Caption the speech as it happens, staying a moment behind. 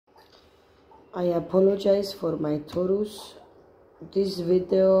I apologize for my Taurus. This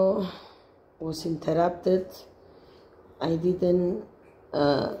video was interrupted. I didn't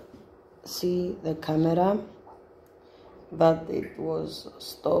see the camera, but it was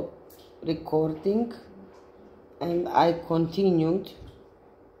stopped recording, and I continued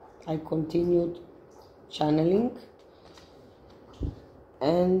channeling,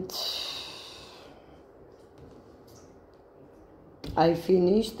 and I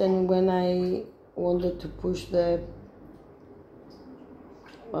finished. And when I wanted to push the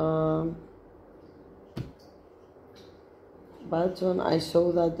button, I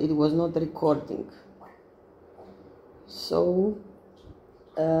saw that it was not recording. So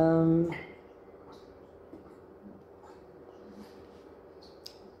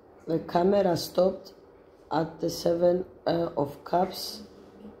the camera stopped at the 7 of Cups.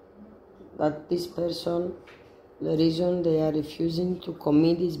 That this person, the reason they are refusing to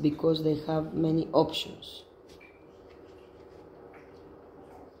commit is because they have many options.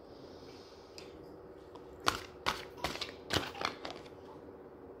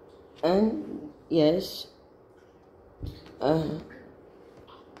 And yes,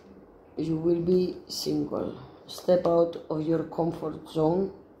 you will be single. Step out of your comfort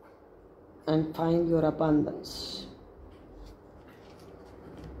zone and find your abundance.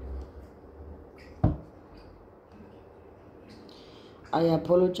 I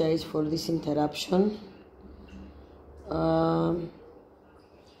apologize for this interruption.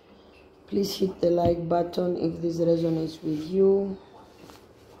 Please hit the like button if this resonates with you.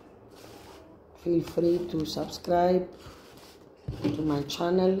 Feel free to subscribe to my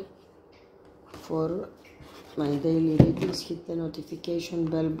channel for my daily readings. Hit the notification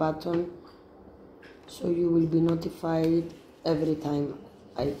bell button so you will be notified every time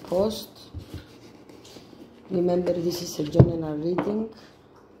I post. Remember, this is a general reading.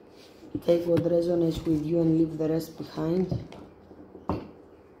 Take what resonates with you and leave the rest behind.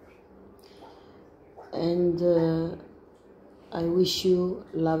 And I wish you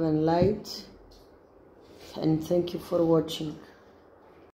love and light. And thank you for watching.